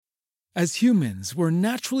As humans, we're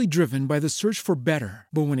naturally driven by the search for better.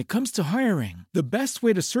 But when it comes to hiring, the best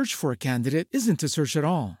way to search for a candidate isn't to search at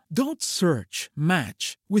all. Don't search,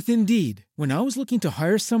 match with Indeed. When I was looking to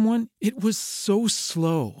hire someone, it was so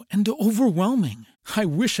slow and overwhelming. I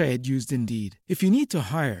wish I had used Indeed. If you need to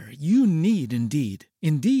hire, you need Indeed.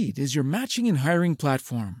 Indeed is your matching and hiring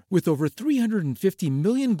platform with over 350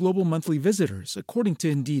 million global monthly visitors, according to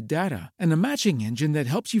Indeed data, and a matching engine that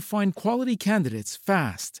helps you find quality candidates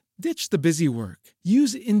fast. Ditch the busy work.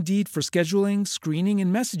 Use Indeed for scheduling, screening,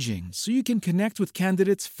 and messaging so you can connect with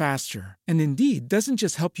candidates faster. And Indeed doesn't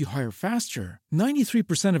just help you hire faster.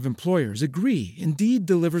 93% of employers agree Indeed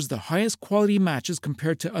delivers the highest quality matches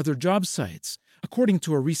compared to other job sites, according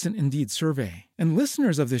to a recent Indeed survey. And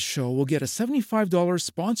listeners of this show will get a $75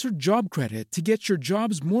 sponsored job credit to get your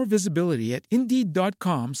jobs more visibility at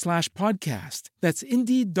Indeed.com/podcast. That's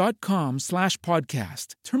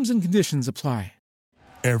Indeed.com/podcast. Terms and conditions apply.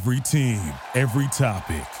 Every team, every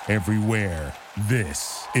topic, everywhere.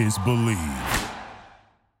 This is Believe.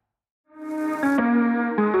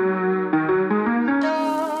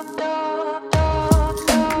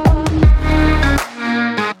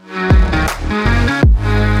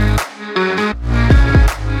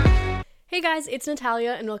 Hey guys, it's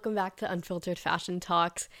Natalia and welcome back to Unfiltered Fashion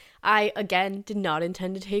Talks. I, again, did not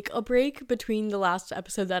intend to take a break between the last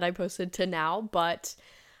episode that I posted to now, but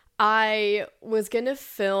I was gonna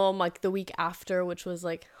film like the week after, which was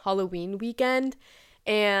like Halloween weekend,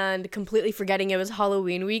 and completely forgetting it was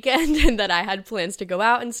Halloween weekend and that I had plans to go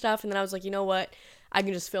out and stuff. And then I was like, you know what? I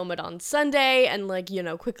can just film it on Sunday and like,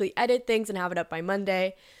 quickly edit things and have it up by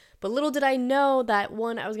Monday. But little did I know that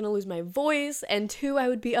one, I was gonna lose my voice, and two, I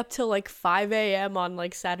would be up till like 5 a.m. on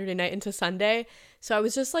like Saturday night into Sunday. So I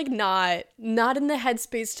was just like not in the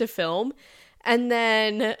headspace to film. And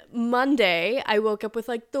then Monday, I woke up with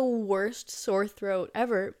like the worst sore throat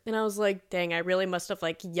ever. And I was like, dang, I really must have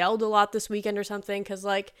like yelled a lot this weekend or something. Cause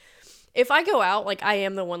like, if I go out, like I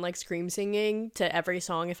am the one like scream singing to every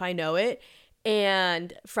song if I know it.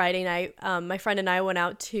 And Friday night, my friend and I went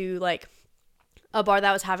out to like a bar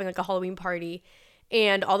that was having like a Halloween party.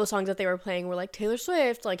 And all the songs that they were playing were like Taylor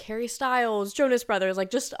Swift, like Harry Styles, Jonas Brothers, like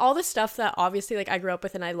just all the stuff that obviously like I grew up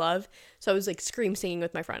with and I love. So I was like scream singing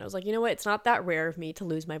with my friend. I was like, you know what? It's not that rare of me to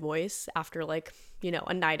lose my voice after like,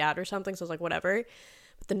 a night out or something. So I was like, whatever.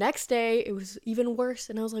 But the next day it was even worse.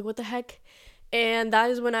 And I was like, what the heck? And that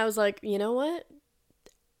is when I was like, you know what?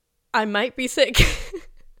 I might be sick.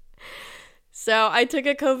 So I took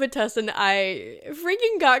a COVID test and I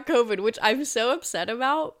freaking got COVID, which I'm so upset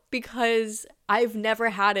about because I've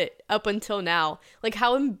never had it up until now. Like,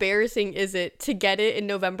 how embarrassing is it to get it in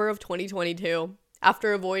November of 2022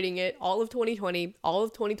 after avoiding it all of 2020, all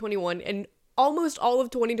of 2021, and almost all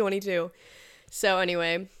of 2022. So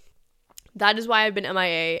anyway, that is why I've been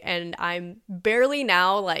MIA, and I'm barely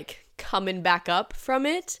now like coming back up from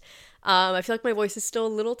it. I feel like my voice is still a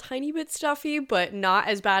little tiny bit stuffy, but not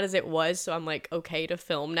as bad as it was. So I'm like, okay to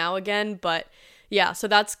film now again. But yeah, so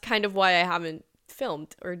that's kind of why I haven't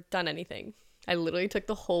filmed or done anything. I literally took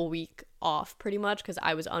the whole week off pretty much because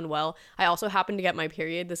I was unwell. I also happened to get my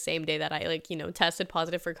period the same day that I tested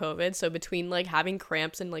positive for COVID. So between like having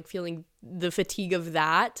cramps and like feeling the fatigue of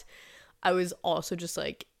that, I was also just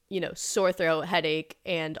like, sore throat, headache,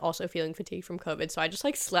 and also feeling fatigue from COVID. So I just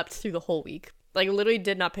like slept through the whole week. Like, literally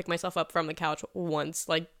did not pick myself up from the couch once.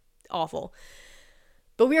 Like, awful.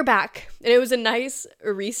 But we are back. And it was a nice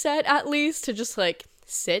reset, at least, to just, like,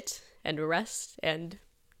 sit and rest and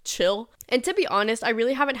chill. And to be honest, I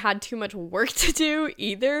really haven't had too much work to do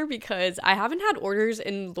either because I haven't had orders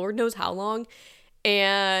in Lord knows how long.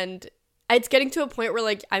 And it's getting to a point where,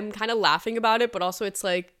 like, I'm kind of laughing about it, but also it's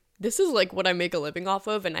like, this is, like, what I make a living off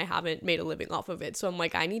of, and I haven't made a living off of it. So I'm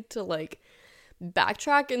like, I need to, like,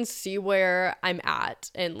 backtrack and see where I'm at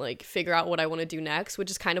and like figure out what I want to do next, which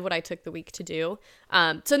is kind of what I took the week to do.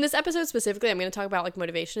 So in this episode specifically, I'm going to talk about like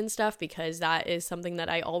motivation and stuff because that is something that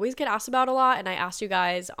I always get asked about a lot. And I asked you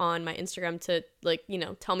guys on my Instagram to like,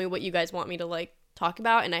 tell me what you guys want me to like talk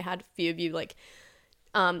about. And I had a few of you like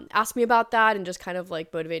ask me about that and just kind of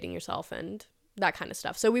like motivating yourself and that kind of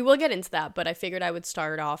stuff. So we will get into that, but I figured I would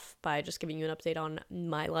start off by just giving you an update on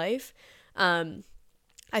my life.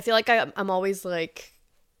 I feel like I'm always, like,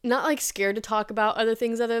 not, like, scared to talk about other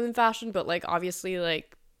things other than fashion, but, like, obviously,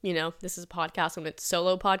 like, this is a podcast, and it's a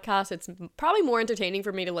solo podcast. It's probably more entertaining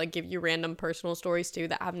for me to, like, give you random personal stories, too,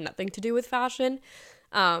 that have nothing to do with fashion.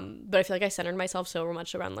 But I feel like I centered myself so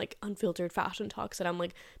much around, like, unfiltered fashion talks that I'm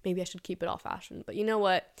like, maybe I should keep it all fashion. But you know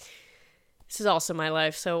what? This is also my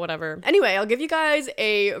life, so whatever. Anyway, I'll give you guys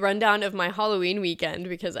a rundown of my Halloween weekend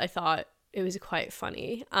because I thought it was quite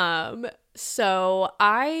funny. So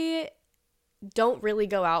I don't really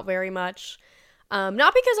go out very much.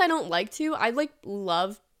 Not because I don't like to. I like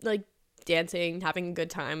love like dancing, having a good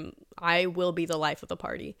time. I will be the life of the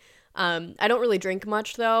party. I don't really drink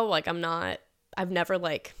much though. Like I've never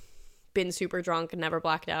like been super drunk and never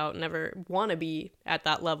blacked out, never want to be at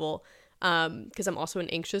that level. Because I'm also an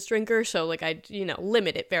anxious drinker, so like I,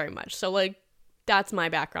 limit it very much. So like that's my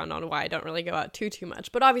background on why I don't really go out too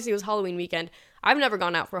much. But obviously it was Halloween weekend. I've never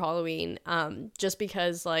gone out for Halloween, just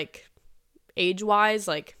because like age-wise,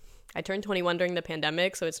 like I turned 21 during the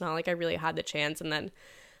pandemic, so it's not like I really had the chance. And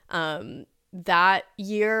then that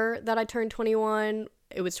year that I turned 21,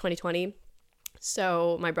 it was 2020.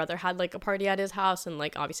 So my brother had like a party at his house, and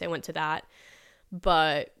like obviously I went to that,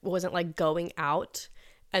 but wasn't like going out.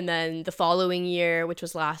 And then the following year, which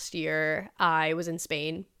was last year, I was in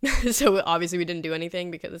Spain. So obviously we didn't do anything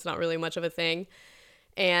because it's not really much of a thing.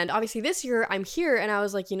 And obviously this year I'm here, and I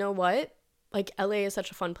was like, you know what? Like LA is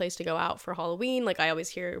such a fun place to go out for Halloween. Like I always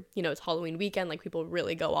hear, it's Halloween weekend, like people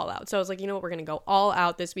really go all out. So I was like, you know what? We're going to go all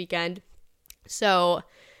out this weekend. So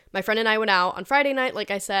my friend and I went out on Friday night, like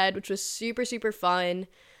I said, which was super, super fun.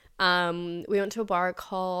 We went to a bar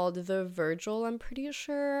called The Virgil, I'm pretty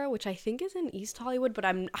sure, which I think is in East Hollywood, but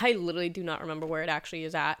I literally do not remember where it actually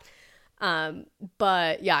is at.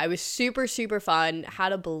 But yeah, it was super, super fun,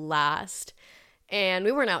 had a blast, and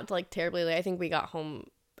we weren't out like terribly late. I think we got home,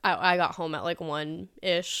 I got home at like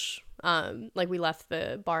 1-ish. Like we left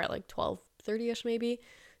the bar at like 12:30-ish maybe.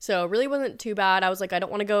 So it really wasn't too bad. I was like, I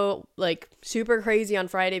don't want to go like super crazy on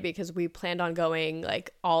Friday because we planned on going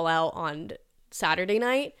like all out on Saturday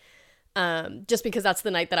night. Just because that's the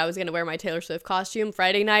night that I was going to wear my Taylor Swift costume.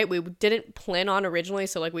 Friday night, we didn't plan on originally.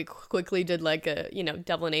 So like we quickly did like a,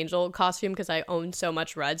 Devil and Angel costume because I own so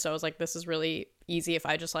much red. So I was like, this is really easy if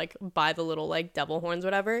I just like buy the little like devil horns,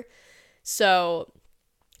 whatever. So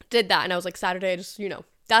did that. And I was like, Saturday, just,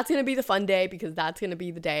 that's going to be the fun day because that's going to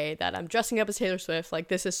be the day that I'm dressing up as Taylor Swift. Like,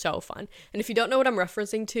 this is so fun. And if you don't know what I'm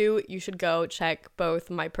referencing to, you should go check both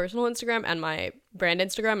my personal Instagram and my brand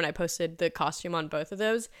Instagram. And I posted the costume on both of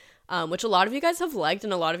those, which a lot of you guys have liked.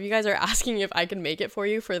 And a lot of you guys are asking if I can make it for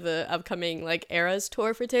you for the upcoming, like, Eras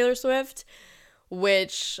tour for Taylor Swift,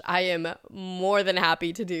 which I am more than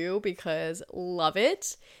happy to do because love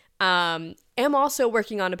it. Am also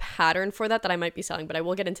working on a pattern for that I might be selling, but I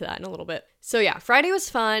will get into that in a little bit. So yeah, Friday was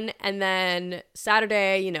fun, and then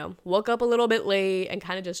Saturday, woke up a little bit late and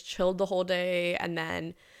kind of just chilled the whole day, and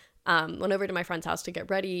then went over to my friend's house to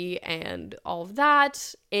get ready and all of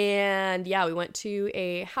that. And yeah, we went to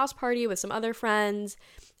a house party with some other friends,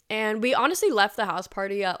 and we honestly left the house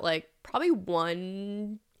party at like probably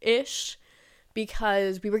 1-ish.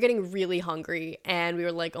 Because we were getting really hungry and we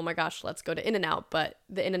were like, oh my gosh, let's go to In-N-Out. But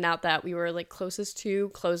the In-N-Out that we were like closest to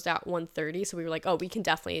closed at 1:30. So we were like, oh, we can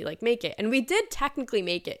definitely like make it. And we did technically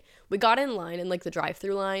make it. We got in line in like the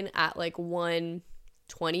drive-through line at like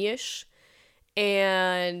 1:20-ish.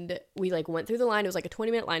 And we like went through the line. It was like a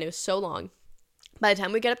 20-minute line. It was so long. By the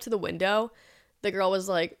time we get up to the window, the girl was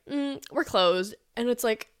like, we're closed. And it's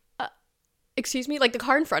like, excuse me? Like the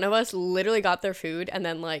car in front of us literally got their food, and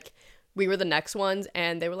then like we were the next ones,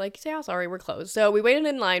 and they were like, yeah, sorry, we're closed. So we waited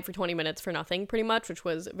in line for 20 minutes for nothing, pretty much, which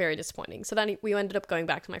was very disappointing. So then we ended up going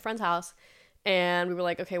back to my friend's house, and we were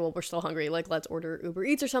like, okay, well, we're still hungry. Like, let's order Uber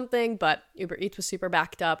Eats or something. But Uber Eats was super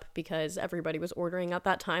backed up because everybody was ordering at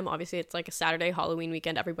that time. Obviously, it's like a Saturday, Halloween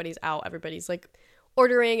weekend. Everybody's out. Everybody's like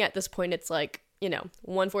ordering. At this point, it's like,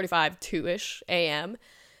 1:45, 2-ish a.m.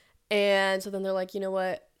 And so then they're like, you know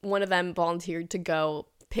what? One of them volunteered to go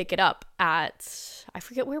pick it up at, I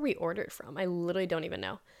forget where we ordered from. I literally don't even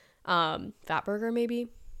know. Fatburger, maybe?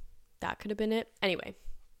 That could have been it. Anyway,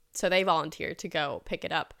 so they volunteered to go pick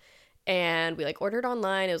it up. And we like ordered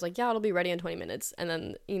online. It was like, yeah, it'll be ready in 20 minutes. And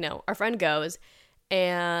then, our friend goes,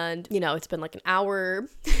 and, it's been like an hour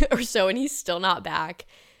or so, and he's still not back.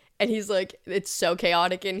 And he's like, it's so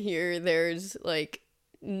chaotic in here. There's like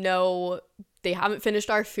they haven't finished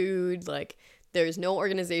our food. Like, there's no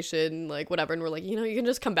organization, like, whatever. And we're like, you can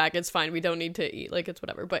just come back. It's fine. We don't need to eat. Like, it's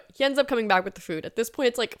whatever. But he ends up coming back with the food. At this point,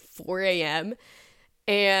 it's like 4 a.m.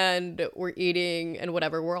 and we're eating and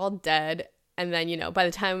whatever. We're all dead. And then, by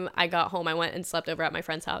the time I got home, I went and slept over at my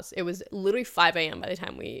friend's house. It was literally 5 a.m. by the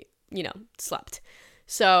time we, slept.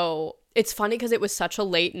 So it's funny because it was such a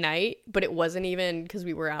late night, but it wasn't even because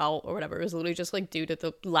we were out or whatever. It was literally just like due to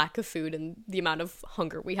the lack of food and the amount of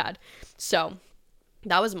hunger we had. So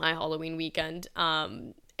that was my Halloween weekend.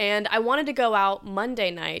 And I wanted to go out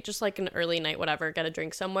Monday night, just like an early night, whatever, get a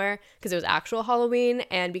drink somewhere because it was actual Halloween.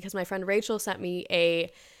 And because my friend Rachel sent me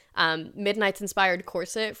a Midnight's inspired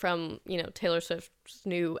corset from, Taylor Swift's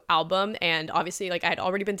new album. And obviously, like, I had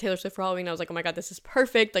already been Taylor Swift for Halloween. I was like, oh my God, this is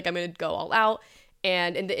perfect. Like, I'm going to go all out.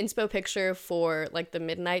 And in the inspo picture for, like, the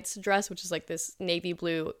Midnight's dress, which is, like, this navy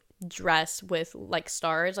blue dress with, like,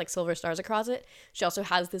 stars, like, silver stars across it, she also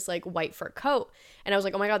has this, like, white fur coat. And I was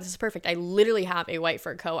like, oh my God, this is perfect. I literally have a white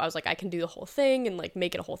fur coat. I was like, I can do the whole thing and, like,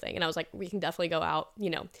 make it a whole thing. And I was like, we can definitely go out,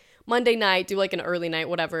 Monday night, do, like, an early night,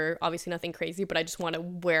 whatever. Obviously nothing crazy, but I just want to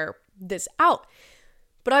wear this out.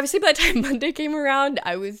 But obviously by the time Monday came around,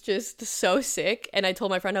 I was just so sick. And I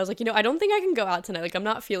told my friend, I was like, I don't think I can go out tonight. Like, I'm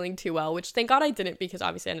not feeling too well, which thank God I didn't, because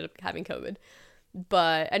obviously I ended up having COVID.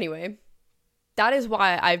 But anyway, that is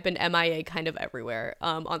why I've been MIA kind of everywhere,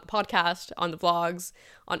 on the podcast, on the vlogs,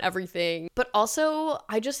 on everything. But also,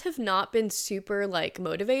 I just have not been super, like,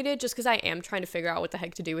 motivated, just because I am trying to figure out what the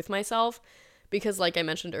heck to do with myself. Because, like I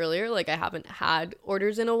mentioned earlier, like, I haven't had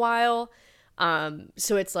orders in a while.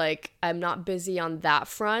 So it's like I'm not busy on that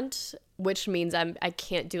front, which means I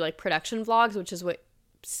can't do, like, production vlogs, which is what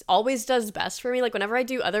always does best for me. Like, whenever I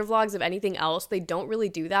do other vlogs of anything else, they don't really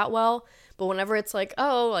do that well. But whenever it's like,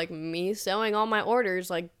 oh, like, me sewing all my orders,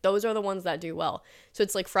 like, those are the ones that do well. So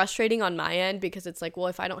it's, like, frustrating on my end, because it's like, well,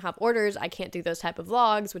 if I don't have orders, I can't do those type of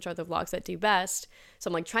vlogs, which are the vlogs that do best. So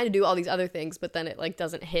I'm, like, trying to do all these other things, but then it, like,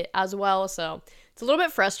 doesn't hit as well. So it's a little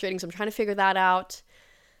bit frustrating. So I'm trying to figure that out.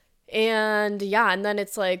 And yeah, and then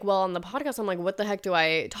it's like, well, on the podcast, I'm like, what the heck do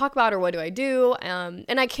I talk about, or what do I do?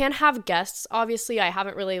 And I can have guests. Obviously, I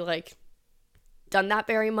haven't really, like, done that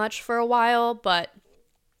very much for a while, but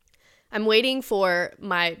I'm waiting for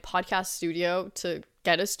my podcast studio to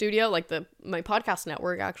get a studio, like my podcast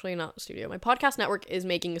network, actually, not studio. My podcast network is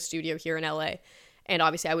making a studio here in LA. And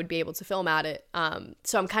obviously I would be able to film at it.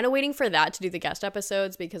 So I'm kind of waiting for that to do the guest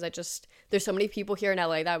episodes, because there's so many people here in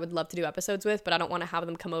LA that I would love to do episodes with, but I don't want to have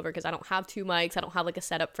them come over because I don't have 2 mics. I don't have, like, a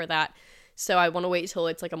setup for that. So I want to wait till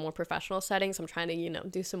it's, like, a more professional setting. So I'm trying to,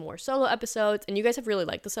 do some more solo episodes. And you guys have really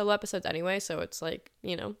liked the solo episodes anyway. So it's like,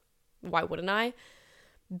 why wouldn't I?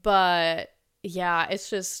 But yeah, it's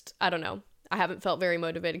just, I don't know. I haven't felt very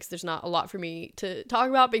motivated because there's not a lot for me to talk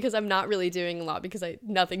about, because I'm not really doing a lot, because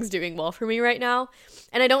nothing's doing well for me right now.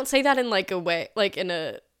 And I don't say that in, like, a way, like, in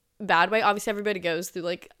a bad way. Obviously everybody goes through,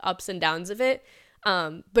 like, ups and downs of it.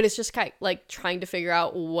 But it's just kind of, like, trying to figure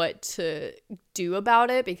out what to do about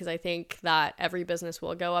it, because I think that every business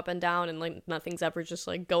will go up and down, and, like, nothing's ever just,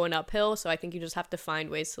 like, going uphill. So I think you just have to find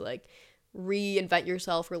ways to, like, reinvent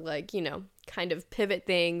yourself, or, like, kind of pivot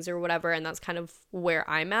things or whatever. And that's kind of where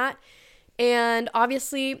I'm at. And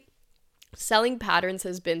obviously, selling patterns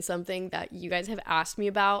has been something that you guys have asked me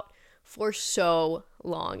about for so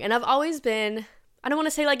long. And I've always been, I don't want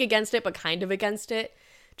to say, like, against it, but kind of against it.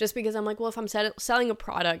 Just because I'm like, well, if I'm selling a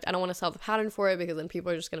product, I don't want to sell the pattern for it, because then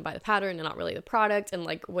people are just going to buy the pattern and not really the product. And,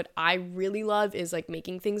 like, what I really love is, like,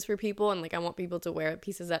 making things for people. And, like, I want people to wear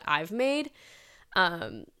pieces that I've made.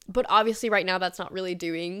 But obviously right now that's not really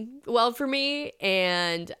doing well for me.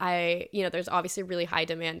 And there's obviously really high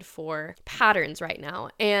demand for patterns right now.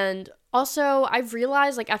 And also I've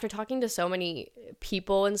realized, like, after talking to so many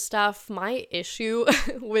people and stuff, my issue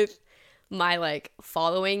with my, like,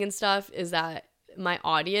 following and stuff is that my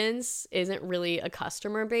audience isn't really a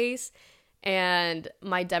customer base. And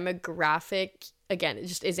my demographic, again, it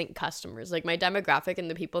just isn't customers. Like, my demographic and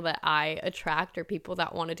the people that I attract are people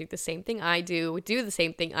that want to do the same thing I do the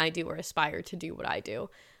same thing I do, or aspire to do what I do.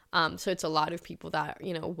 So it's a lot of people that,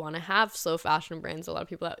 want to have slow fashion brands, a lot of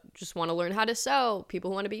people that just want to learn how to sew, people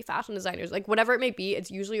who want to be fashion designers, like, whatever it may be, it's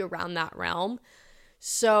usually around that realm.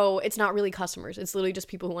 So it's not really customers. It's literally just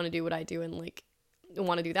people who want to do what I do and, like,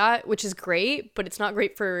 want to do that, which is great, but it's not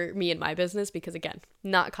great for me and my business, because, again,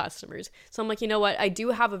 not customers. So I'm like, you know what, I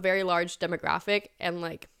do have a very large demographic, and,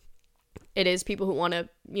 like, it is people who want to,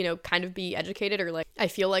 kind of be educated, or, like, I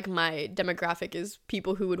feel like my demographic is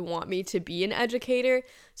people who would want me to be an educator.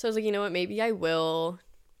 So I was like, you know what, maybe I will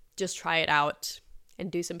just try it out and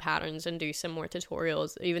do some patterns and do some more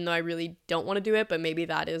tutorials, even though I really don't want to do it, but maybe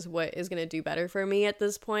that is what is going to do better for me at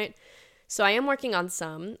this point. So I am working on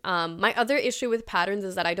some. My other issue with patterns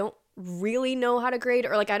is that I don't really know how to grade,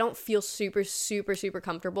 or, like, I don't feel super, super, super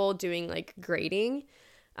comfortable doing, like, grading,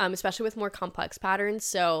 especially with more complex patterns.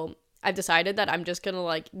 So I've decided that I'm just going to,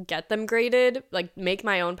 like, get them graded, like, make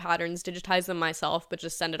my own patterns, digitize them myself, but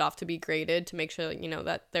just send it off to be graded to make sure,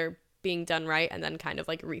 that they're being done right, and then kind of,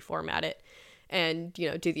 like, reformat it and,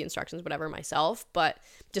 do the instructions, whatever, myself. But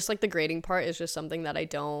just, like, the grading part is just something that I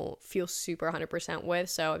don't feel super 100% with.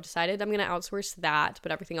 So I've decided I'm going to outsource that,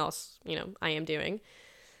 but everything else, I am doing.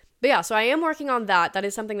 But yeah, so I am working on that. That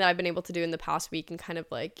is something that I've been able to do in the past week and kind of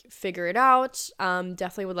like figure it out.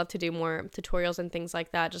 Definitely would love to do more tutorials and things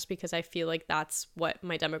like that, just because I feel like that's what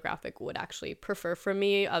my demographic would actually prefer from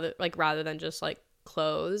me, rather than just like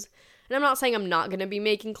clothes. And I'm not saying I'm not going to be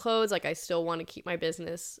making clothes. Like, I still want to keep my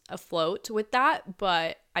business afloat with that,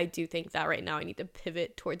 but I do think that right now I need to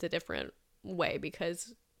pivot towards a different way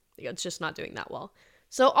because it's just not doing that well.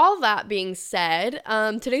 So all that being said,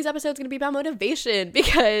 today's episode is going to be about motivation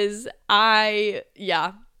because I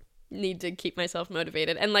need to keep myself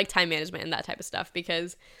motivated and like time management and that type of stuff,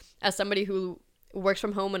 because as somebody who works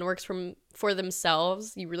from home and works for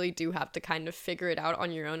themselves, you really do have to kind of figure it out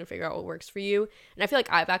on your own and figure out what works for you. And I feel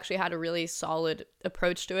like I've actually had a really solid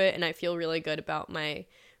approach to it, and I feel really good about my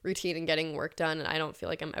routine and getting work done, and I don't feel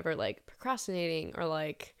like I'm ever like procrastinating or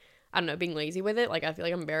like, I don't know, being lazy with it. Like, I feel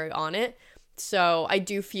like I'm very on it. So I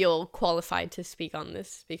do feel qualified to speak on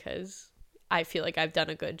this because I feel like I've done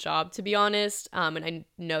a good job, to be honest. And I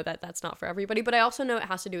know that that's not for everybody, but I also know it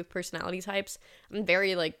has to do with personality types. I'm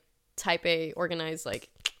very like type A, organized, like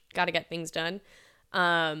gotta get things done.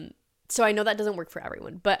 So I know that doesn't work for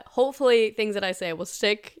everyone, but hopefully things that I say will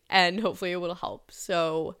stick and hopefully it will help.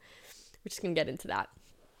 So we're just gonna get into that.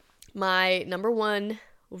 My number one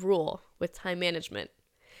rule with time management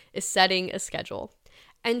is setting a schedule.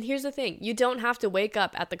 And here's the thing, you don't have to wake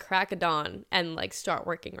up at the crack of dawn and like start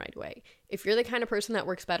working right away. If you're the kind of person that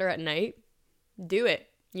works better at night, do it,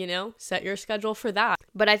 set your schedule for that.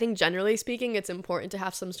 But I think generally speaking, it's important to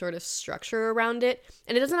have some sort of structure around it.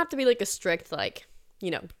 And it doesn't have to be like a strict, like,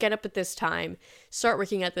 get up at this time, start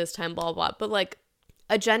working at this time, blah, blah, but like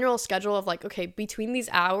a general schedule of like, okay, between these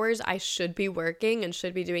hours, I should be working and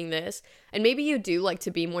should be doing this. And maybe you do like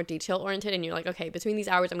to be more detail oriented and you're like, okay, between these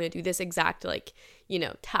hours, I'm going to do this exact like,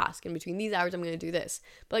 task. And between these hours, I'm going to do this.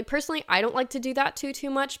 But like personally, I don't like to do that too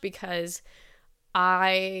much because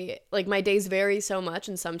I like my days vary so much.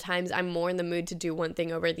 And sometimes I'm more in the mood to do one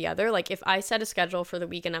thing over the other. Like if I set a schedule for the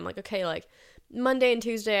week and I'm like, okay, like Monday and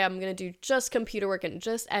Tuesday, I'm going to do just computer work and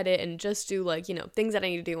just edit and just do like, things that I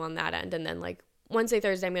need to do on that end. And then like Wednesday,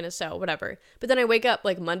 Thursday, I'm going to sew, whatever. But then I wake up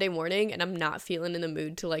like Monday morning and I'm not feeling in the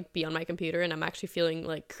mood to like be on my computer and I'm actually feeling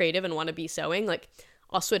like creative and want to be sewing. Like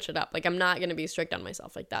I'll switch it up. Like I'm not going to be strict on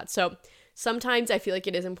myself like that. So sometimes I feel like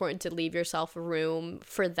it is important to leave yourself room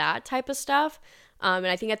for that type of stuff. And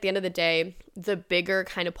I think at the end of the day, the bigger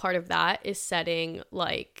kind of part of that is setting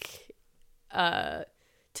like a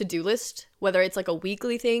to-do list, whether it's like a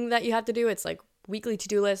weekly thing that you have to do. It's like weekly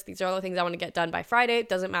to-do list. These are all the things I want to get done by Friday.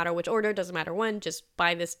 Doesn't matter which order, doesn't matter when, just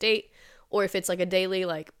by this date. Or if it's like a daily,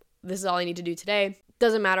 like this is all I need to do today.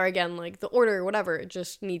 Doesn't matter again, like the order or whatever, it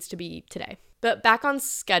just needs to be today. But back on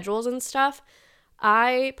schedules and stuff,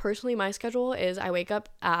 my schedule is I wake up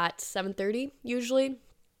at 7:30 usually,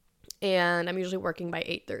 and I'm usually working by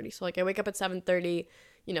 8:30. So like I wake up at 7:30,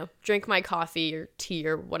 drink my coffee or tea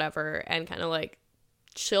or whatever and kind of like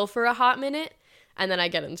chill for a hot minute. And then I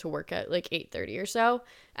get into work at like 8:30 or so.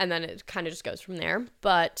 And then it kind of just goes from there.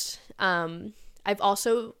 But I've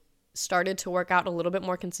also started to work out a little bit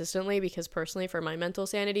more consistently because personally for my mental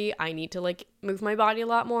sanity, I need to like move my body a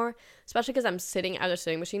lot more, especially because I'm sitting at a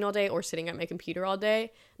sewing machine all day or sitting at my computer all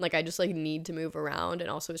day. Like I just like need to move around. And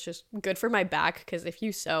also it's just good for my back because if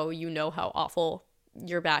you sew, you know how awful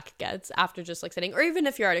your back gets after just like sitting, or even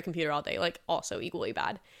if you're at a computer all day, like also equally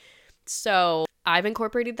bad. So I've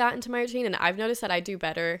incorporated that into my routine and I've noticed that I do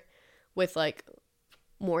better with like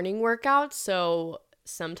morning workouts. So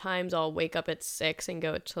sometimes I'll wake up at 6 and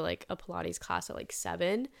go to like a Pilates class at like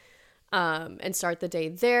 7 and start the day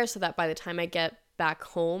there so that by the time I get back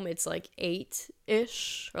home, it's like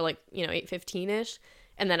 8-ish or like, 8:15-ish.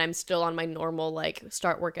 And then I'm still on my normal like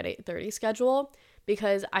start work at 8:30 schedule.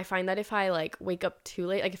 Because I find that if I like wake up too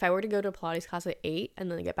late, like if I were to go to a Pilates class at 8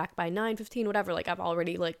 and then get back by 9:15, whatever, like I've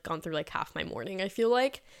already like gone through like half my morning, I feel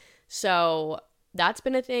like. So that's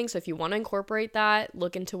been a thing. So if you want to incorporate that,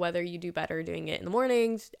 look into whether you do better doing it in the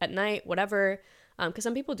mornings, at night, whatever. Because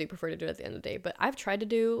some people do prefer to do it at the end of the day. But I've tried to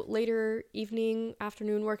do later evening,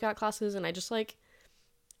 afternoon workout classes and I just like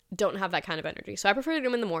don't have that kind of energy. So I prefer to do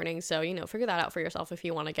them in the morning. So, figure that out for yourself if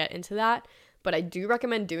you want to get into that. But I do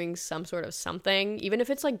recommend doing some sort of something, even if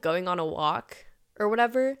it's like going on a walk or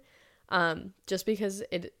whatever, just because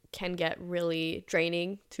it can get really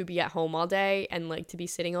draining to be at home all day and like to be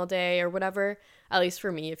sitting all day or whatever. At least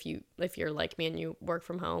for me, if you're like me and you work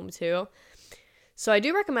from home too. So I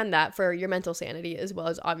do recommend that for your mental sanity as well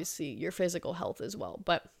as obviously your physical health as well,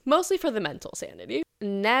 but mostly for the mental sanity.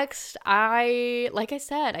 Next, like I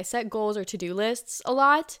said, I set goals or to-do lists a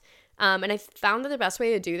lot. And I found that the best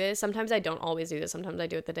way to do this, sometimes I don't always do this, sometimes I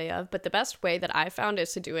do it the day of, but the best way that I found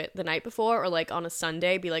is to do it the night before or like on a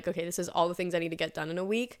Sunday, be like, okay, this is all the things I need to get done in a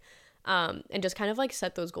week. And just kind of like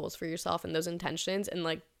set those goals for yourself and those intentions. And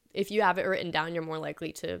like, if you have it written down, you're more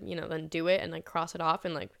likely to, then do it and like cross it off.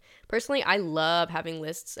 And like, personally, I love having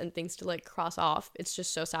lists and things to like cross off. It's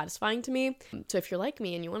just so satisfying to me. So if you're like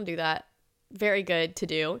me and you want to do that, very good to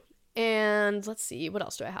do. And let's see, what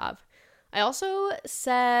else do I have? I also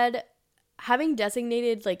said having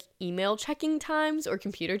designated like email checking times or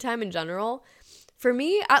computer time in general. For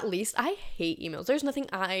me, at least, I hate emails. There's nothing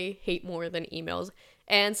I hate more than emails.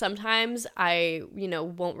 And sometimes I,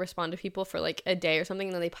 won't respond to people for like a day or something,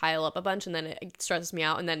 and then they pile up a bunch, and then it stresses me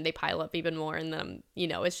out, and then they pile up even more, and then,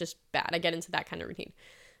 it's just bad. I get into that kind of routine.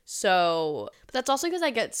 So, but that's also because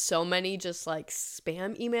I get so many just like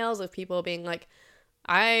spam emails of people being like,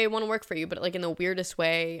 I want to work for you, but like in the weirdest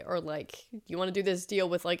way, or like, do you want to do this deal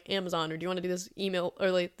with like Amazon, or do you want to do this email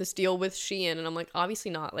or like this deal with Shein? And I'm like,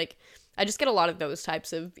 obviously not. Like, I just get a lot of those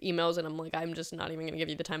types of emails, and I'm like, I'm just not even gonna give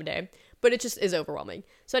you the time of day, but it just is overwhelming.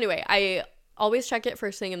 So anyway, I always check it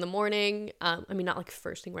first thing in the morning. Not like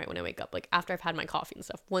first thing right when I wake up, like after I've had my coffee and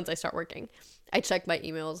stuff. Once I start working, I check my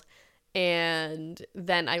emails, and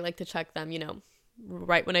then I like to check them,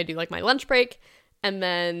 right when I do like my lunch break. And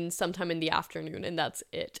then sometime in the afternoon, and that's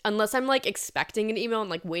it. Unless I'm like expecting an email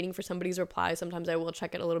and like waiting for somebody's reply, sometimes I will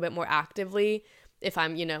check it a little bit more actively if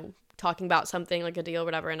I'm, talking about something like a deal or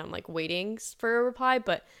whatever, and I'm like waiting for a reply.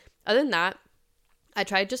 But other than that, I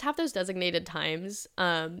try to just have those designated times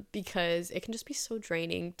because it can just be so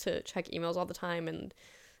draining to check emails all the time. And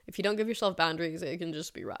if you don't give yourself boundaries, it can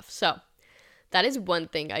just be rough. So that is one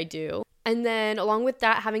thing I do. And then along with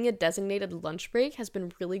that, having a designated lunch break has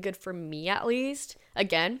been really good for me, at least.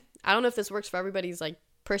 Again, I don't know if this works for everybody's like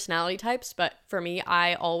personality types, but for me,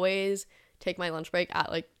 I always take my lunch break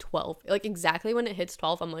at like 12. Like exactly when it hits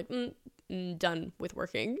 12, I'm like, done with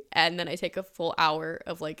working. And then I take a full hour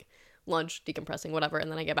of like lunch, decompressing, whatever.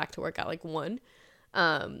 And then I get back to work at like 1.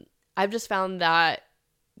 I've just found that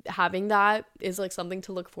having that is like something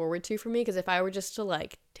to look forward to for me, because if I were just to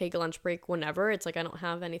like take a lunch break whenever, it's like I don't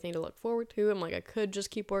have anything to look forward to. I'm like, I could just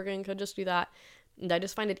keep working, could just do that, and I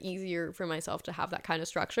just find it easier for myself to have that kind of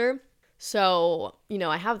structure. So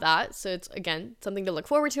I have that, so it's again something to look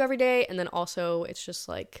forward to every day. And then also it's just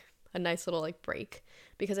like a nice little like break,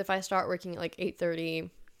 because if I start working at like 8:30,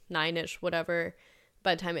 9ish, whatever,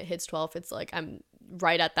 by the time it hits 12, it's like I'm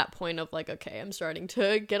right at that point of like, okay, I'm starting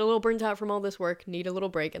to get a little burnt out from all this work, need a little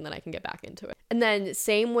break, and then I can get back into it. And then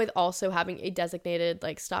same with also having a designated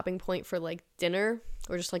like stopping point for like dinner,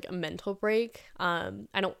 or just like a mental break. I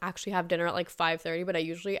don't actually have dinner at like 5:30, but I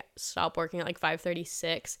usually stop working at like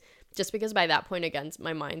 5:36, just because by that point, again,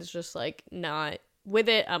 my mind's just like not with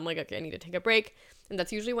it. I'm like, okay, I need to take a break. And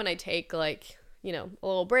that's usually when I take like, a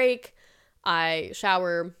little break, I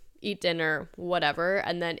shower, eat dinner, whatever.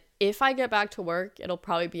 And then if I get back to work, it'll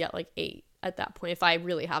probably be at like 8 at that point, if I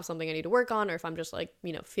really have something I need to work on, or if I'm just like,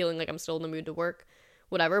 feeling like I'm still in the mood to work,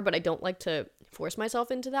 whatever. But I don't like to force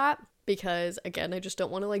myself into that, because again, I just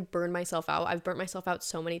don't want to like burn myself out. I've burnt myself out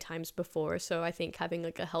so many times before. So I think having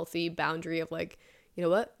like a healthy boundary of like, you know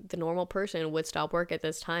what, the normal person would stop work at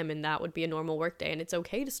this time, and that would be a normal work day, and it's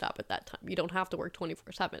okay to stop at that time. You don't have to work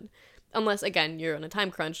 24/7, unless again you're on a time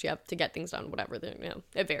crunch, you have to get things done, whatever.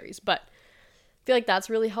 It varies, but I feel like that's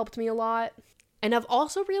really helped me a lot. And I've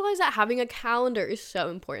also realized that having a calendar is so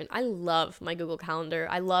important. I love my Google Calendar.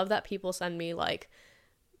 I love that people send me like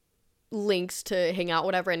links to hang out,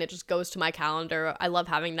 whatever, and it just goes to my calendar. I love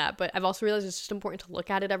having that, but I've also realized it's just important to look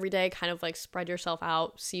at it every day, kind of like spread yourself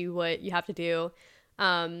out, see what you have to do.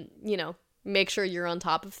 Make sure you're on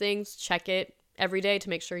top of things, check it every day to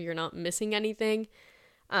make sure you're not missing anything.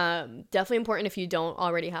 Definitely important if you don't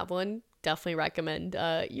already have one. Definitely recommend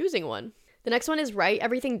using one. The next one is write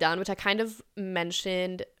everything down, which I kind of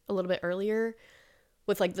mentioned a little bit earlier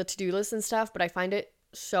with like the to-do list and stuff, but I find it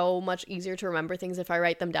so much easier to remember things if I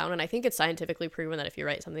write them down. And I think it's scientifically proven that if you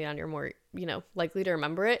write something down, you're more, likely to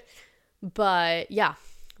remember it. But yeah,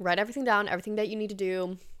 write everything down, everything that you need to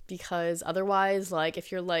do, because otherwise, like,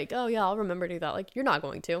 if you're like, oh yeah, I'll remember to do that, like, you're not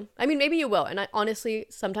going to. I mean, maybe you will. And I honestly,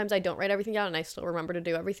 sometimes I don't write everything down and I still remember to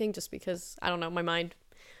do everything, just because, I don't know, my mind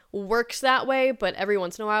works that way. But every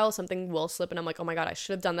once in a while, something will slip and I'm like, oh my God, I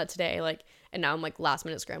should have done that today. Like, and now I'm like last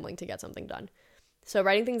minute scrambling to get something done. So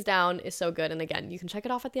writing things down is so good. And again, you can check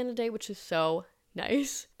it off at the end of the day, which is so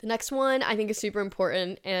nice. The next one I think is super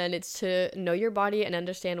important, and it's to know your body and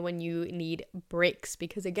understand when you need breaks,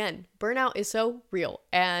 because again, burnout is so real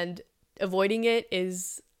and avoiding it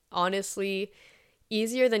is honestly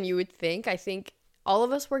easier than you would think. I think all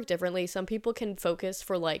of us work differently. Some people can focus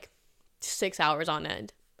for like 6 hours on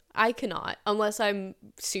end. I cannot, unless I'm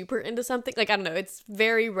super into something. Like, I don't know, it's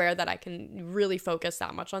very rare that I can really focus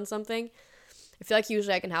that much on something. I feel like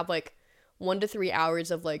usually I can have like 1 to 3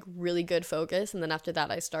 hours of like really good focus, and then after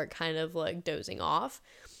that I start kind of like dozing off.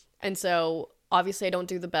 And so obviously I don't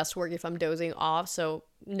do the best work if I'm dozing off, so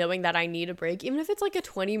knowing that I need a break, even if it's like a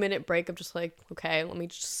 20-minute break of just like, okay, let me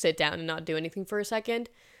just sit down and not do anything for a second,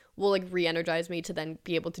 will like re-energize me to then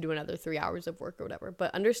be able to do another 3 hours of work or whatever.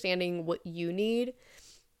 But understanding what you need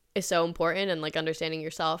is so important, and like understanding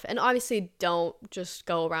yourself. And obviously don't just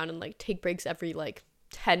go around and like take breaks every like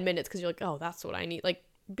 10 minutes because you're like, oh, that's what I need. Like,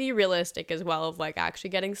 be realistic as well of like actually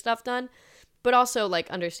getting stuff done, but also like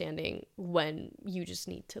understanding when you just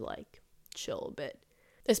need to like chill a bit.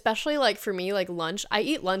 Especially like for me, like lunch, I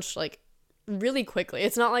eat lunch like really quickly.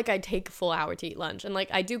 It's not like I take a full hour to eat lunch, and like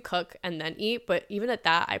I do cook and then eat, but even at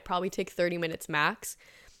that I probably take 30 minutes max.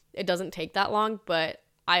 It doesn't take that long. But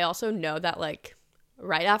I also know that like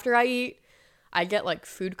right after I eat, I get like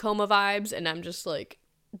food coma vibes, and I'm just like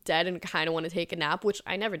dead and kind of want to take a nap, which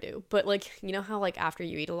I never do. But like, you know how like after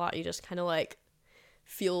you eat a lot, you just kind of like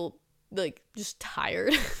feel like just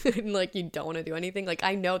tired and like you don't want to do anything. Like,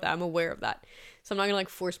 I know that, I'm aware of that, so I'm not gonna like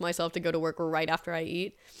force myself to go to work right after I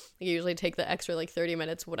eat. Like, I usually take the extra like 30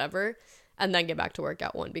 minutes whatever and then get back to work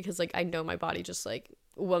at 1, because like I know my body just like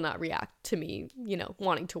will not react to me, you know,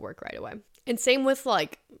 wanting to work right away. And same with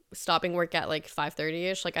like stopping work at like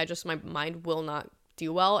 5:30ish. Like, I just, my mind will not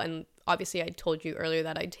do well. And obviously I told you earlier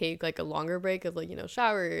that I take like a longer break of like, you know,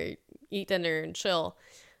 shower, eat dinner, and chill.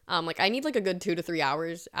 Like, I need like a good 2 to 3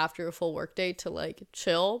 hours after a full work day to like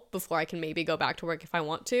chill before I can maybe go back to work if I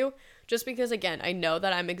want to. Just because, again, I know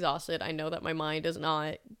that I'm exhausted. I know that my mind is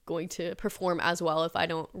not going to perform as well if I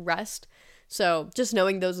don't rest. So just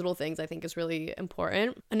knowing those little things I think is really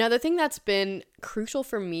important. Another thing that's been crucial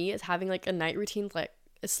for me is having like a night routine, like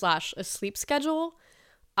 / a sleep schedule.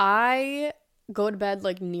 I go to bed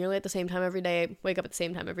like nearly at the same time every day, wake up at the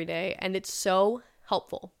same time every day, and it's so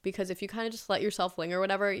helpful, because if you kind of just let yourself linger or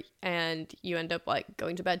whatever and you end up like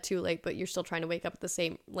going to bed too late, but you're still trying to wake up at the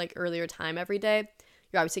same like earlier time every day,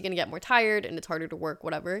 you're obviously going to get more tired and it's harder to work,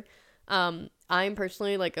 whatever. I'm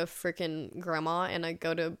personally like a freaking grandma, and I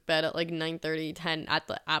go to bed at like 9:30, 10 at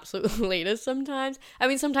the absolute latest sometimes. I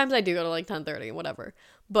mean, sometimes I do go to like 10:30, whatever,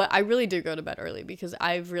 but I really do go to bed early because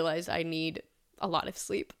I've realized I need a lot of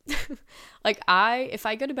sleep. Like, if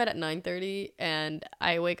I go to bed at 9:30 and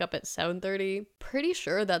I wake up at 7:30, pretty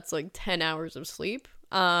sure that's like 10 hours of sleep.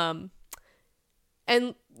 And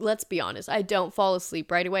let's be honest, I don't fall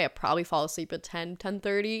asleep right away. I probably fall asleep at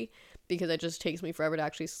 10:30 because it just takes me forever to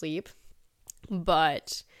actually sleep.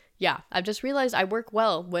 But yeah, I've just realized I work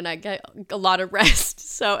well when I get a lot of rest.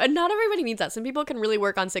 So, and not everybody needs that. Some people can really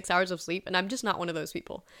work on 6 hours of sleep, and I'm just not one of those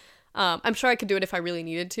people. I'm sure I could do it if I really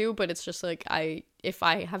needed to, but it's just like, if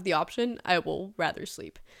I have the option, I will rather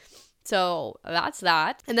sleep. So that's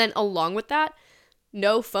that. And then along with that,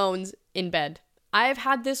 no phones in bed. I've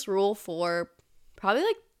had this rule for probably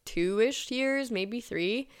like 2-ish years, maybe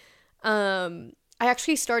 3. I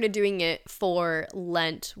actually started doing it for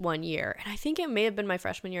Lent 1 year, and I think it may have been my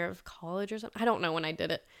freshman year of college or something. I don't know when I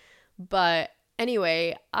did it, but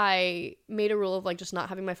anyway, I made a rule of like just not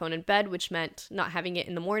having my phone in bed, which meant not having it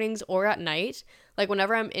in the mornings or at night. Like,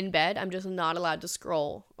 whenever I'm in bed, I'm just not allowed to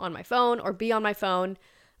scroll on my phone or be on my phone,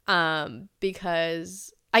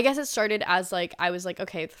 because I guess it started as like, I was like,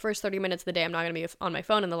 okay, the first 30 minutes of the day I'm not going to be on my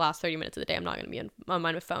phone, and the last 30 minutes of the day I'm not going to be on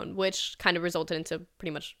my phone, which kind of resulted into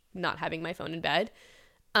pretty much not having my phone in bed.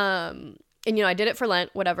 And, you know, I did it for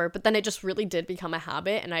Lent, whatever, but then it just really did become a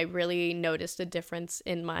habit, and I really noticed a difference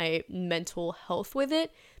in my mental health with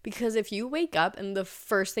it, because if you wake up and the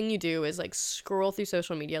first thing you do is, like, scroll through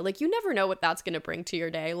social media, like, you never know what that's going to bring to your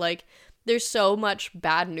day. Like, there's so much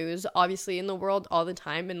bad news, obviously, in the world all the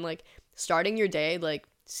time, and, like, starting your day, like,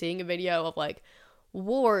 seeing a video of, like,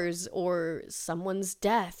 wars or someone's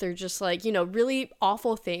death or just, like, you know, really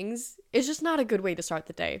awful things is just not a good way to start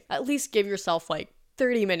the day. At least give yourself, like,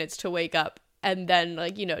 30 minutes to wake up and then,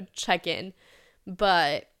 like, you know, check in.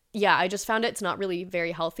 But yeah, I just found it's not really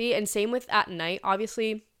very healthy. And same with at night.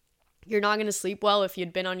 Obviously, you're not going to sleep well if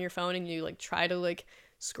you'd been on your phone and you, like, try to, like,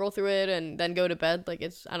 scroll through it and then go to bed. Like,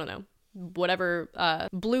 it's, I don't know, whatever,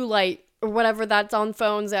 blue light or whatever that's on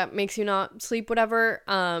phones that makes you not sleep, whatever.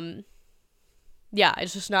 Yeah,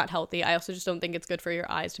 it's just not healthy. I also just don't think it's good for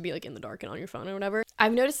your eyes to be, like, in the dark and on your phone or whatever.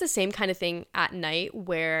 I've noticed the same kind of thing at night,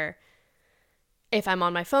 where if I'm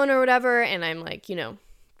on my phone or whatever and I'm, like, you know,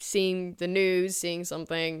 seeing the news, seeing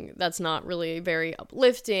something that's not really very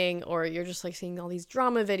uplifting, or you're just, like, seeing all these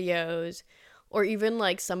drama videos, or even,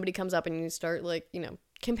 like, somebody comes up and you start, like, you know,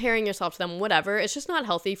 comparing yourself to them, whatever. It's just not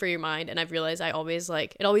healthy for your mind. And I've realized it always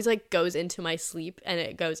goes into my sleep and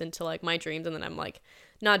it goes into like my dreams. And then I'm like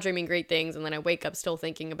not dreaming great things. And then I wake up still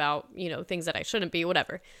thinking about, things that I shouldn't be,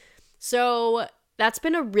 whatever. So that's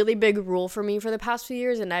been a really big rule for me for the past few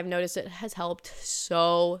years. And I've noticed it has helped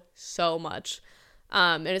so much.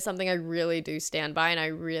 And it's something I really do stand by, and I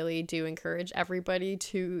really do encourage everybody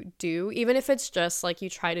to do. Even if it's just like you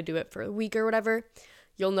try to do it for a week or whatever,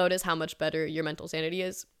 you'll notice how much better your mental sanity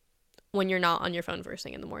is when you're not on your phone first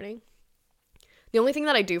thing in the morning. The only thing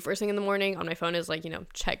that I do first thing in the morning on my phone is like,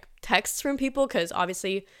 check texts from people, because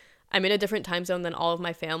obviously I'm in a different time zone than all of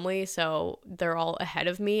my family, so they're all ahead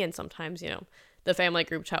of me, and sometimes, the family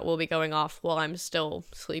group chat will be going off while I'm still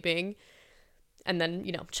sleeping. And then,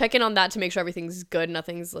 check in on that to make sure everything's good,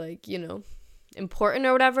 nothing's like, important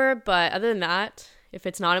or whatever. But other than that, if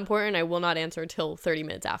it's not important, I will not answer till 30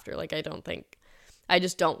 minutes after. Like, I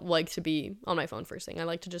just don't like to be on my phone first thing. I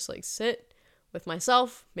like to just like sit with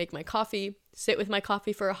myself, make my coffee, sit with my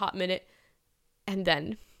coffee for a hot minute, and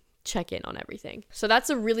then check in on everything. So that's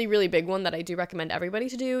a really, really big one that I do recommend everybody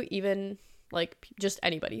to do, even like just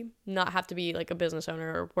anybody, not have to be like a business owner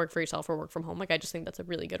or work for yourself or work from home. Like, I just think that's a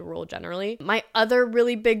really good rule generally. My other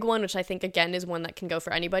really big one, which I think again is one that can go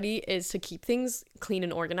for anybody, is to keep things clean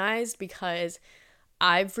and organized, because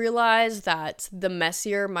I've realized that the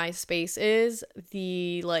messier my space is,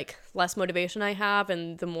 the like less motivation I have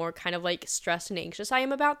and the more kind of like stressed and anxious I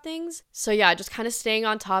am about things. So yeah, just kind of staying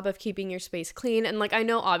on top of keeping your space clean. And like, I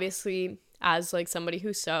know obviously as like somebody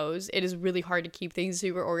who sews, it is really hard to keep things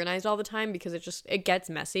super organized all the time, because it gets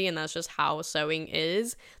messy, and that's just how sewing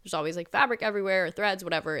is. There's always like fabric everywhere or threads,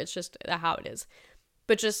 whatever. It's just how it is.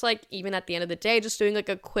 But just like even at the end of the day, just doing like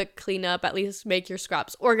a quick cleanup, at least make your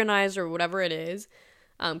scraps organized or whatever it is,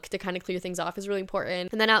 to kind of clear things off is really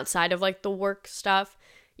important. And then outside of like the work stuff,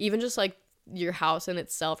 even just like your house in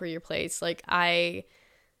itself or your place, like I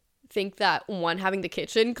think that having the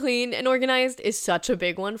kitchen clean and organized is such a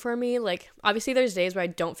big one for me. Like, obviously there's days where I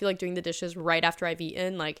don't feel like doing the dishes right after I've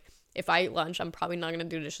eaten. Like, if I eat lunch, I'm probably not going to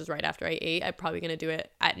do dishes right after I ate. I'm probably going to do it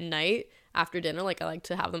at night after dinner. Like, I like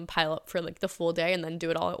to have them pile up for like the full day and then do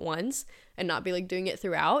it all at once and not be like doing it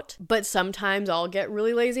throughout. But sometimes I'll get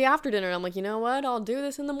really lazy after dinner. I'm like, you know what? I'll do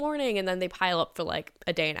this in the morning. And then they pile up for like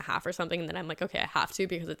a day and a half or something. And then I'm like, okay, I have to,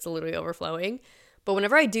 because it's literally overflowing. But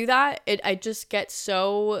whenever I do that, I just get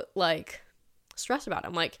so like stressed about it.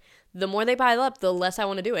 I'm like, the more they pile up, the less I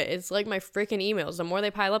want to do it. It's like my freaking emails. The more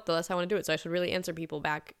they pile up, the less I want to do it. So I should really answer people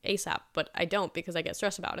back ASAP, but I don't, because I get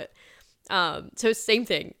stressed about it. So same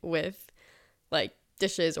thing with like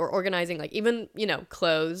dishes or organizing, like even,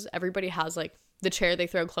 clothes. Everybody has like the chair they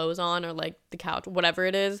throw clothes on, or like the couch, whatever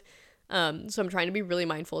it is. So I'm trying to be really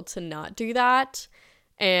mindful to not do that.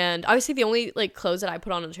 And obviously the only like clothes that I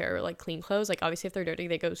put on a chair are like clean clothes. Like, obviously if they're dirty,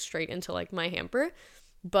 they go straight into like my hamper.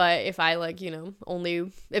 But if I like,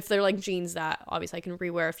 only if they're like jeans that obviously I can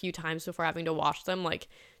rewear a few times before having to wash them, like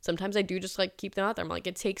sometimes I do just like keep them out there. I'm like,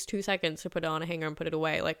 it takes 2 seconds to put it on a hanger and put it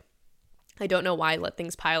away. Like, I don't know why I let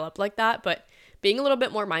things pile up like that, but being a little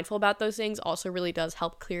bit more mindful about those things also really does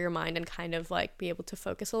help clear your mind and kind of like be able to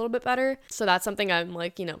focus a little bit better. So that's something I'm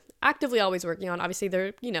like, actively always working on. Obviously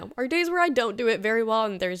there, are days where I don't do it very well,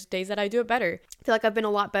 and there's days that I do it better. I feel like I've been a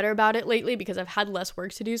lot better about it lately because I've had less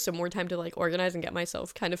work to do, so more time to like organize and get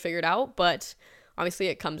myself kind of figured out, but obviously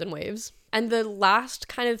it comes in waves. And the last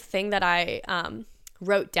kind of thing that I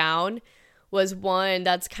wrote down was one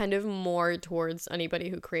that's kind of more towards anybody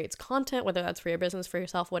who creates content, whether that's for your business, for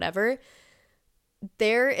yourself, whatever.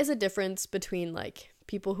 There is a difference between like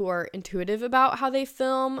people who are intuitive about how they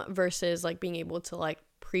film versus like being able to like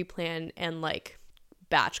pre-plan and like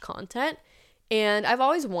batch content. And I've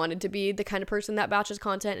always wanted to be the kind of person that batches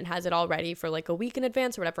content and has it all ready for like a week in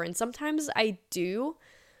advance or whatever. And sometimes I do,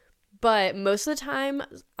 but most of the time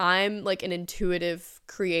I'm like an intuitive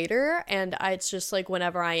creator, and it's just like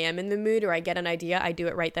whenever I am in the mood or I get an idea, I do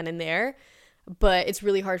it right then and there. But it's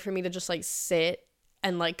really hard for me to just like sit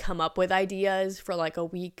and like come up with ideas for like a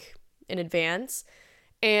week in advance.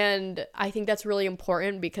 And I think that's really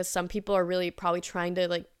important, because some people are really probably trying to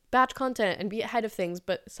like batch content and be ahead of things,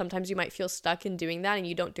 but sometimes you might feel stuck in doing that and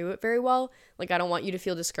you don't do it very well. Like, I don't want you to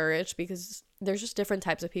feel discouraged, because there's just different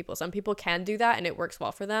types of people. Some people can do that and it works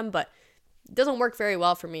well for them, but it doesn't work very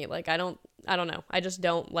well for me. Like, I don't know. I just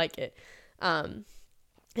don't like it. And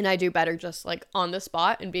I do better just like on the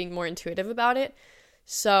spot and being more intuitive about it.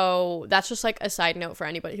 So that's just like a side note for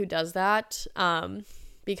anybody who does that.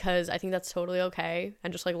 because I think that's totally okay,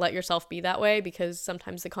 and just like let yourself be that way, because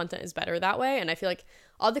sometimes the content is better that way. And I feel like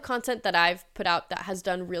all the content that I've put out that has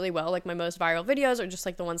done really well, like my most viral videos, or just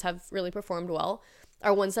like the ones have really performed well,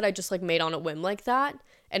 are ones that I just like made on a whim like that,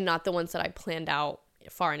 and not the ones that I planned out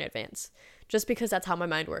far in advance, just because that's how my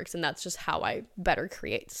mind works and that's just how I better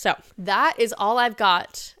create. So that is all I've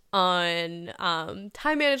got on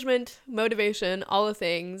time management, motivation, all the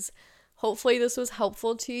things. Hopefully this was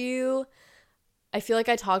helpful to you. I feel like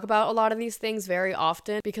I talk about a lot of these things very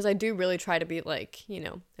often because I do really try to be like, you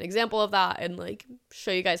know, an example of that and like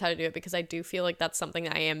show you guys how to do it, because I do feel like that's something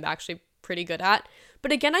I am actually pretty good at.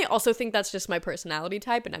 But again, I also think that's just my personality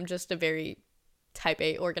type, and I'm just a very type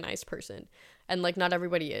A organized person, and like not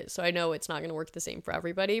everybody is. So I know it's not going to work the same for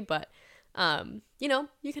everybody, but you know,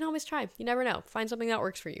 you can always try. You never know. Find something that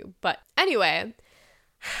works for you. But anyway,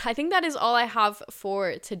 I think that is all I have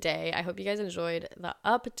for today. I hope you guys enjoyed the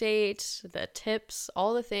update, the tips,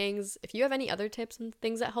 all the things. If you have any other tips and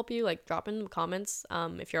things that help you, like drop in the comments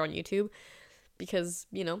if you're on YouTube, because,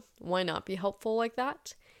 you know, why not be helpful like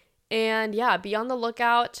that? And yeah, be on the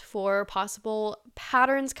lookout for possible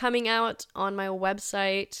patterns coming out on my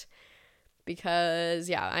website, because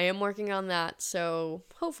yeah, I am working on that. So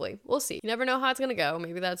hopefully, we'll see. You never know how it's going to go.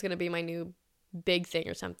 Maybe that's going to be my new big thing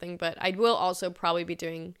or something, but I will also probably be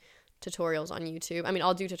doing tutorials on YouTube. I mean,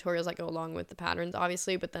 I'll do tutorials that go along with the patterns,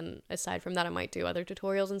 obviously, but then aside from that, I might do other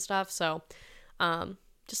tutorials and stuff. So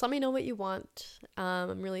just let me know what you want.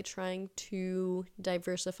 I'm really trying to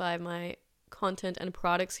diversify my content and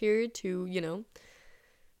products here to, you know,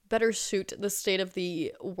 better suit the state of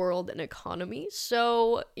the world and economy.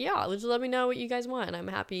 So yeah, just let me know what you guys want, and I'm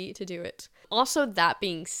happy to do it. Also, that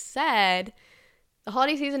being said, the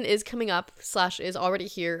holiday season is coming up / is already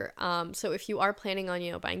here. So if you are planning on,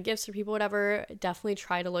 you know, buying gifts for people, whatever, definitely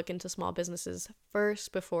try to look into small businesses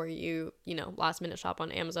first before you know, last minute shop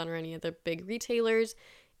on Amazon or any other big retailers.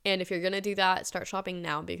 And if you're going to do that, start shopping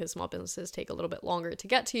now, because small businesses take a little bit longer to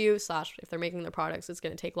get to you, / if they're making their products, it's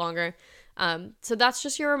going to take longer. So that's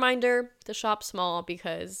just your reminder to shop small,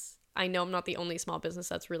 because I know I'm not the only small business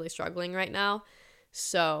that's really struggling right now.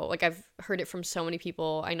 So like, I've heard it from so many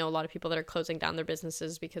people. I know a lot of people that are closing down their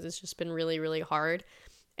businesses because it's just been really, really hard.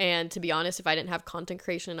 And to be honest, if I didn't have content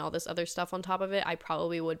creation and all this other stuff on top of it, I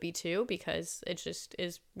probably would be too, because it just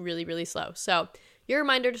is really, really slow. So your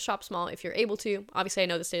reminder to shop small if you're able to. Obviously, I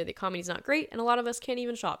know the state of the economy is not great, and a lot of us can't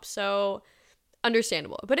even shop. So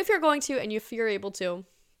understandable. But if you're going to, and if you're able to,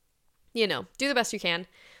 you know, do the best you can.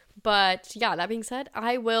 But yeah, that being said,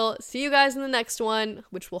 I will see you guys in the next one,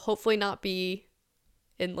 which will hopefully not be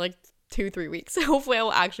in like 2-3 weeks. Hopefully I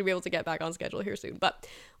will actually be able to get back on schedule here soon, but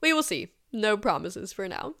we will see. No promises for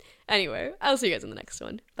now. Anyway, I'll see you guys in the next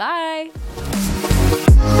one. Bye!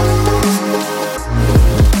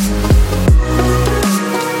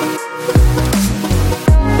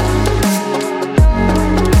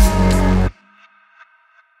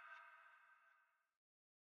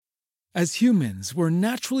 As humans, we're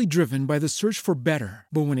naturally driven by the search for better.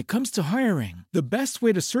 But when it comes to hiring, the best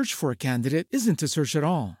way to search for a candidate isn't to search at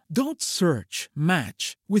all. Don't search,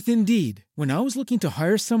 match with Indeed. When I was looking to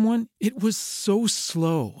hire someone, it was so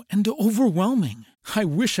slow and overwhelming. I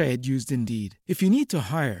wish I had used Indeed. If you need to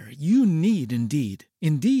hire, you need Indeed.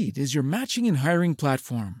 Indeed is your matching and hiring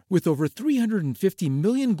platform with over 350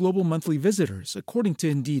 million global monthly visitors, according to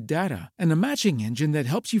Indeed data, and a matching engine that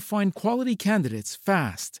helps you find quality candidates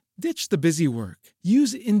fast. Ditch the busy work.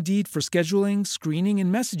 Use Indeed for scheduling, screening,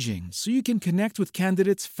 and messaging so you can connect with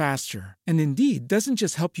candidates faster. And Indeed doesn't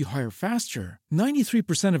just help you hire faster.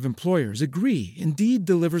 93% of employers agree Indeed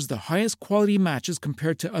delivers the highest quality matches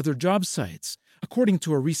compared to other job sites, according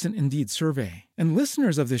to a recent Indeed survey. And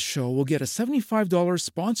listeners of this show will get a $75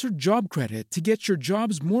 sponsored job credit to get your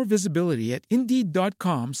jobs more visibility at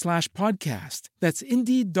Indeed.com/podcast. That's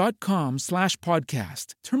Indeed.com/podcast.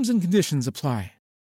 Terms and conditions apply.